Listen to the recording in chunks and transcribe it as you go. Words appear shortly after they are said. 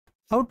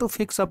How to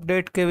fix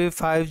update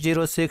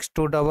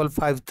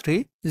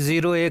KB5062553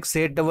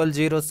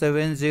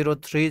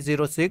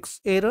 0x80070306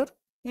 error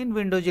in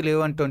Windows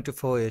 11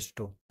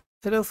 24H2.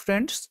 Hello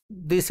friends,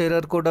 this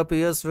error code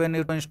appears when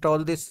you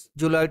install this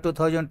July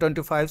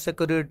 2025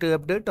 security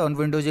update on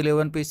Windows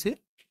 11 PC.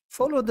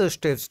 Follow the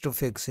steps to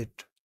fix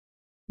it.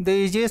 The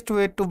easiest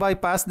way to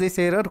bypass this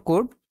error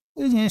code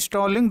is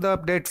installing the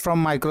update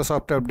from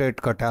Microsoft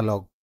Update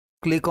Catalog.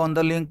 Click on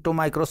the link to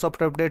Microsoft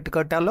Update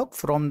Catalog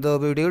from the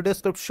video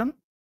description.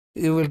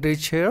 You will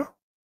reach here.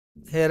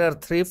 Here are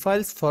 3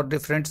 files for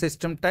different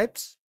system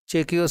types.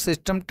 Check your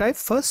system type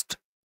first.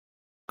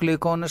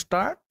 Click on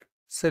Start.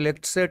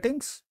 Select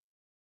Settings.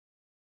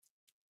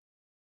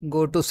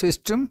 Go to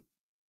System.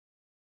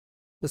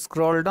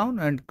 Scroll down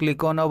and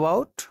click on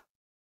About.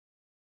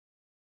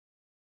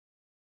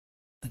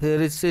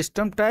 Here is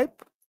system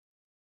type.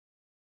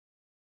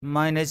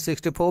 Mine is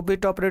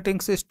 64-bit operating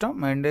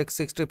system and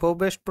x64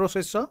 based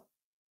processor.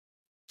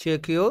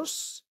 Check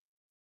yours.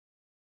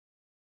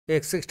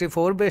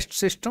 x64 based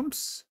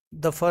systems.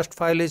 The first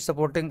file is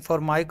supporting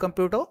for my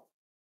computer.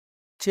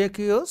 Check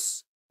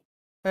yours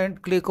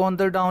and click on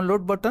the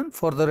download button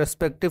for the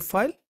respective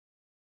file.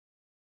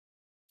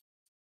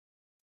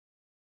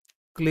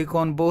 Click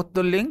on both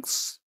the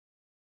links.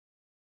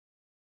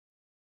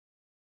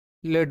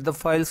 Let the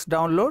files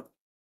download.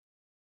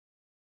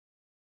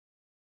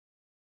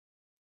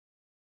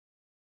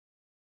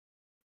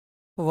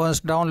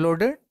 Once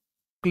downloaded,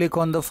 click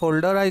on the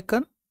folder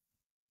icon.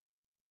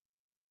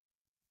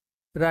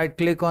 Right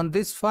click on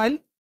this file,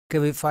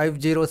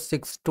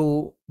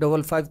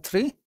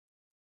 KB5062553,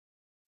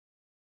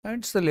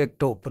 and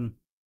select Open.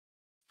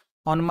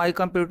 On my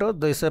computer,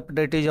 this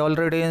update is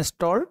already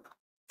installed.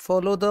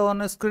 Follow the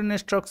on-screen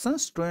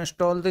instructions to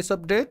install this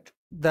update.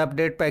 The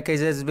update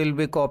packages will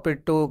be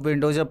copied to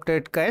Windows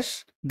Update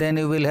cache. Then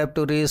you will have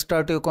to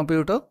restart your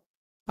computer.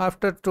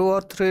 After 2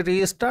 or 3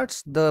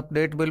 restarts, the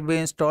update will be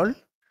installed.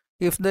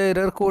 If the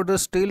error code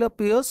still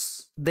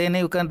appears, then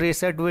you can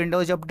reset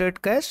Windows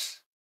Update cache.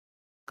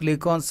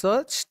 Click on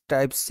Search,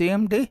 type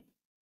CMD.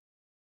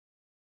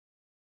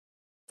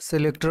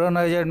 Select Run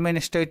as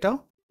Administrator.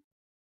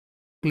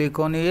 Click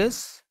on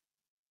Yes.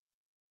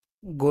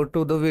 Go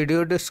to the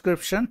video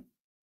description.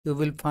 You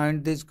will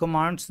find these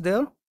commands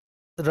there.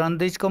 Run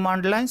these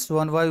command lines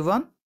one by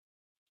one.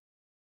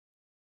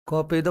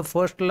 Copy the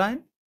first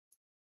line.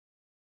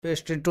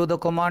 Paste into the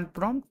command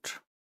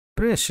prompt.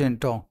 Press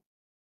Enter.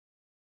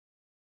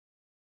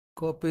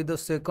 Copy the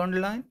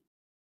second line.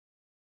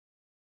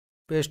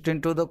 Paste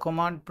into the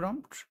command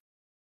prompt.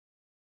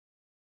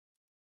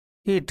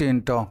 Hit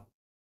Enter.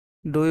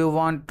 Do you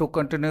want to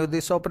continue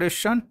this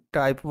operation?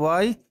 Type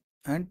Y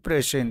and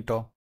press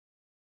Enter.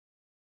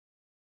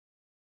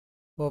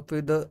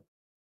 Copy the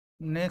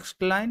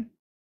next line.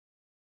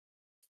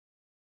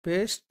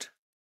 Paste.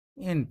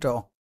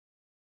 Enter.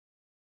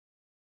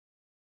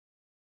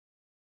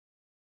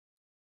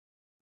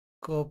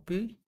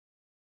 Copy.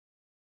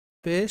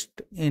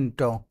 Paste.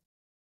 Enter.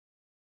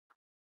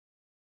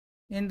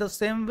 In the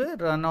same way,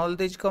 run all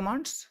these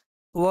commands.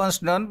 Once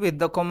done with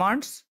the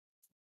commands,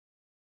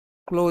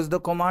 close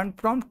the command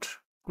prompt,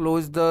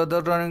 close the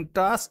other running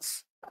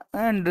tasks,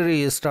 and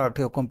restart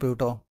your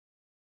computer.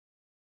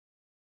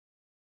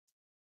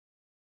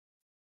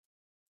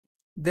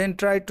 Then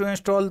try to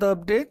install the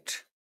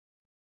update.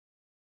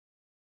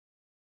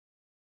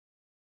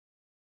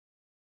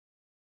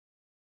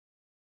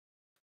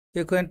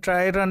 You can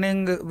try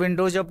running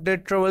Windows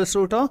Update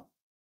Troubleshooter.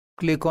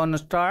 Click on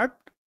Start.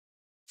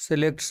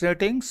 Select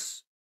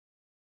Settings.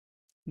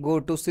 Go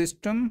to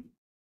System.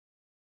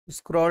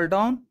 Scroll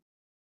down.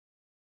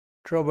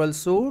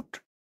 Troubleshoot.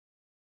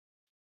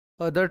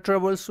 Other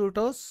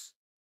troubleshooters.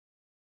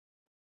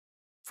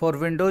 For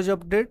Windows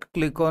Update,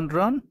 click on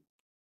Run.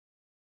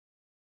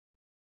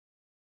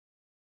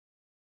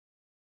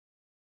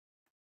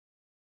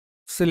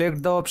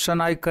 Select the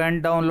option I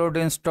can download,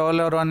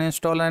 install or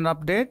uninstall an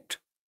update.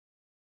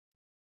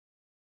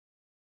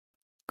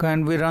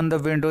 Can we run the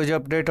Windows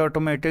Update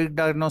automatic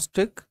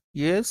diagnostic?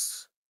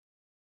 Yes.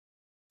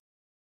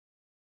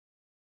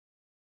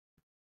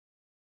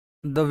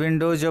 The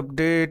Windows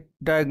Update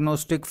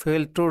diagnostic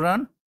failed to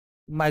run.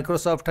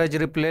 Microsoft has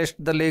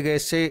replaced the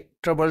legacy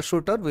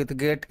troubleshooter with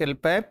Get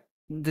Help app.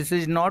 This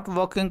is not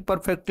working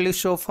perfectly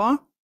so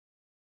far.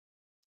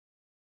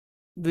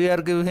 We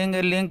are giving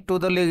a link to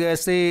the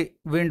legacy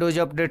Windows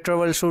Update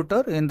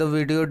troubleshooter in the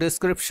video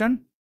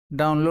description.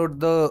 Download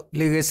the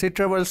legacy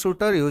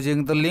troubleshooter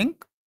using the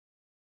link.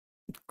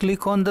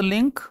 Click on the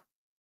link.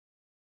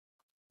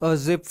 A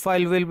zip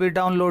file will be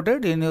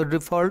downloaded in your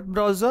default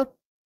browser.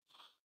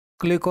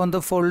 Click on the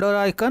folder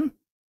icon.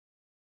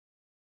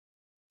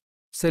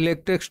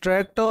 Select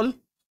Extract All.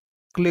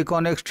 Click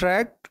on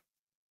Extract.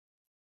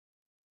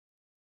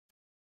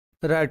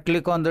 Right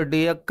click on the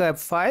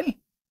 .exe file.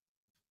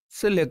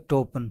 Select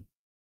Open.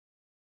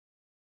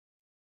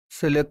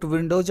 Select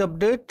Windows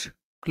Update.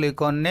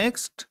 Click on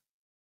Next.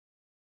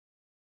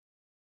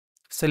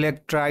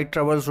 Select Try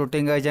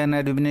Troubleshooting as an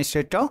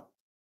Administrator.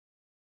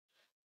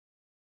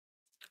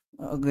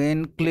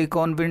 Again, click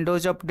on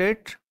Windows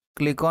Update.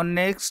 Click on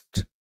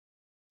Next.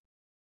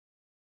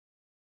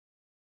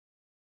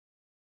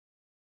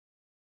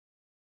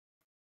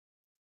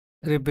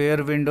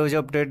 Repair Windows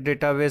Update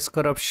database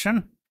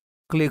corruption.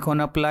 Click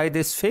on Apply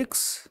this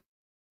fix.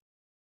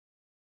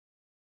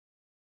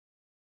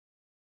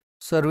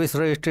 Service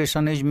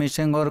registration is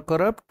missing or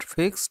corrupt.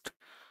 Fixed.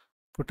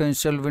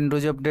 Potential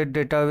Windows Update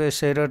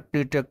database error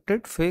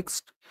detected.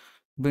 Fixed.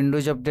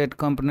 Windows Update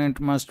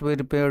component must be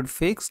repaired.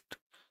 Fixed.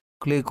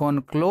 Click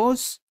on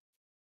Close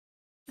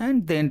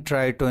and then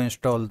try to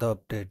install the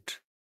update.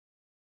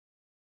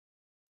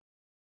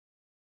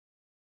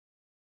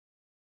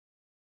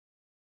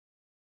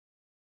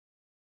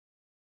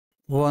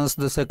 Once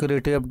the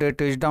security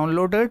update is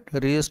downloaded,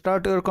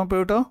 restart your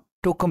computer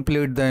to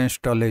complete the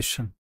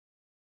installation.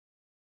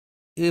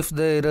 If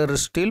the error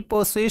still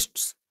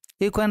persists,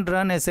 you can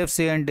run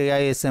SFC and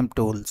dism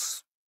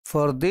tools.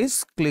 For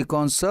this, click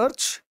on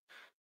Search,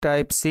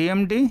 type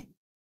cmd,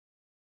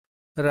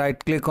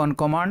 right click on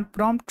command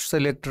prompt,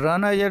 select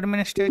Run as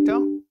administrator,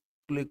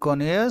 click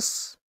on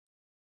Yes.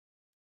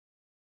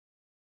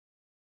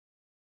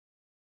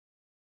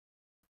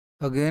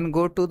 Again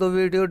go to the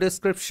video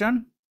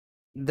description.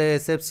 The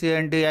SFC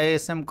and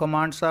dism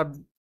commands are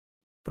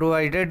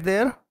provided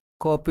there.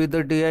 Copy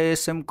the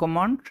dism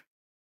command,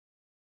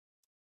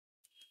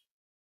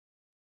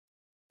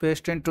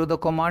 paste into the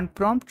command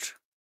prompt,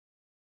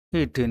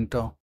 hit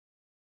enter.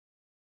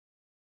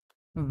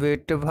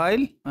 Wait a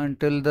while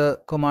until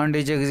the command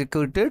is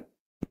executed.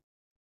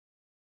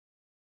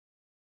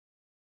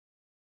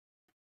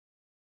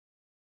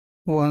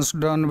 Once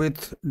done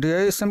with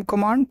dism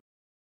command,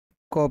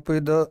 copy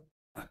the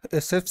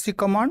SFC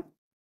command,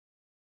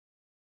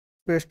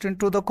 paste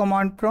into the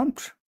command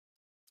prompt,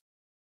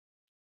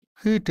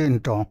 hit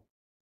enter.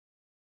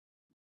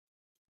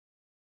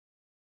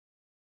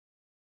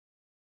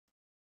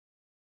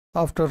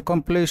 After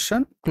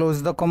completion,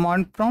 close the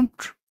command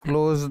prompt,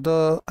 close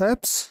the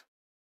apps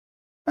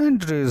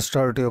and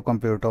restart your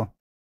computer.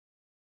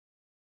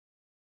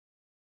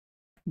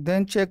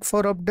 Then check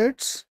for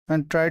updates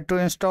and try to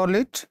install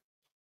it.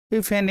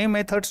 If any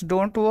methods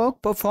don't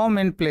work, perform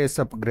in place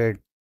upgrade.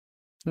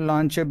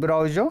 Launch a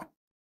browser.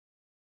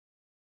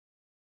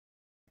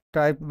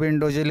 Type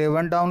Windows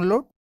 11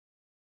 download.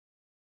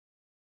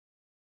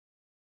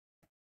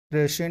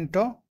 Press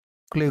enter.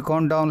 Click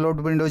on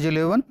download Windows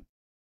 11.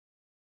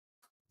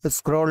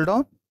 Scroll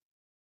down.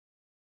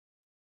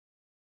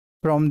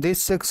 From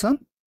this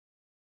section,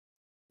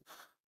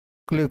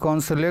 click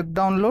on select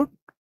download.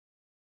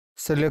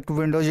 Select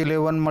Windows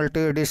 11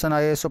 multi-edition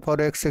ISO for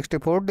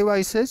x64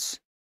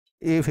 devices.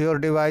 If your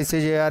device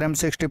is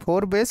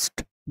ARM64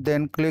 based,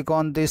 then click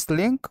on this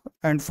link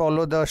and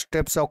follow the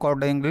steps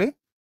accordingly.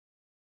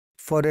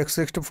 For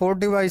x64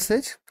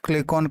 devices,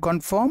 click on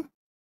confirm.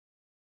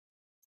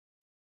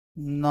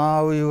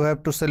 Now you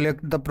have to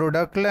select the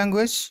product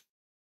language.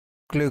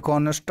 Click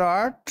on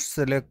start,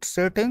 select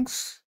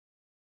settings,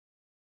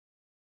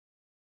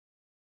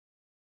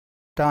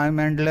 time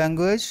and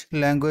language,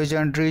 language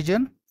and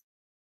region,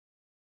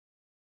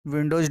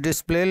 Windows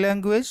display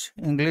language,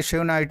 English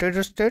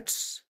United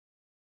States.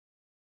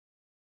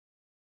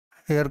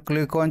 Here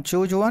click on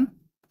choose one,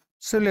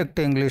 select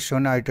English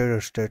United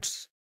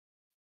States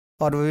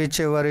or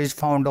whichever is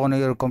found on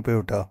your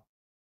computer.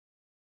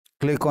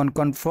 Click on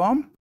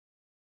confirm.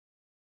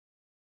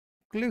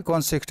 Click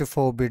on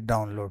 64-bit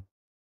download.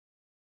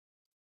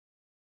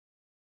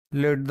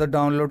 Let the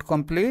download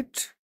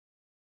complete.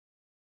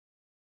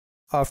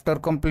 After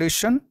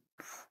completion,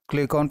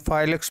 click on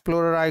File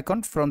Explorer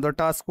icon from the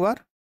taskbar.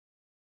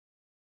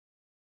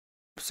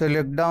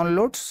 Select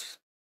Downloads.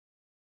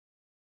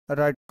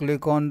 Right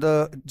click on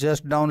the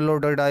just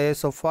downloaded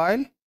ISO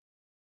file.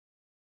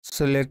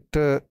 Select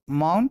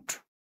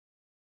Mount.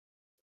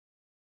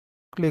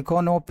 Click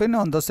on Open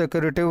on the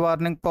security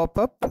warning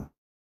pop-up.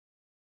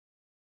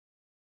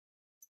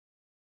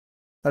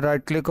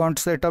 Right click on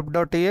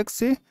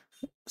setup.exe.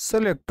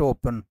 Select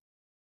Open.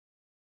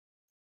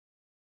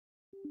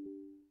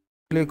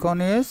 Click on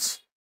Yes.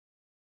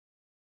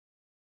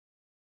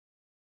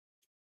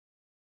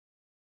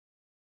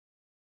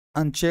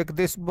 Uncheck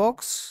this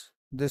box.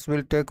 This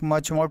will take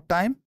much more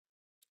time.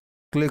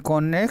 Click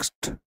on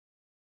Next.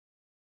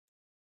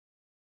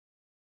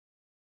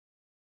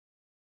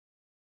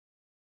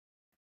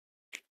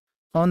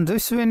 On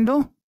this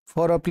window,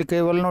 for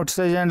applicable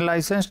notices and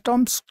license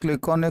terms,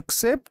 click on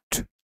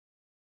Accept.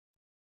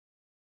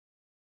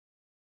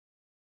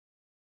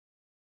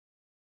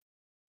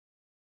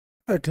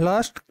 At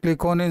last,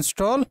 click on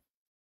Install.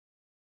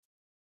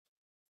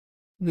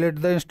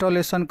 Let the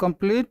installation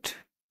complete.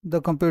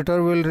 The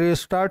computer will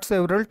restart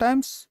several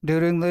times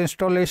during the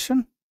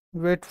installation.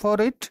 Wait for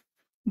it.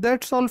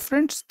 That's all,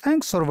 friends.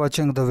 Thanks for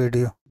watching the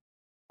video.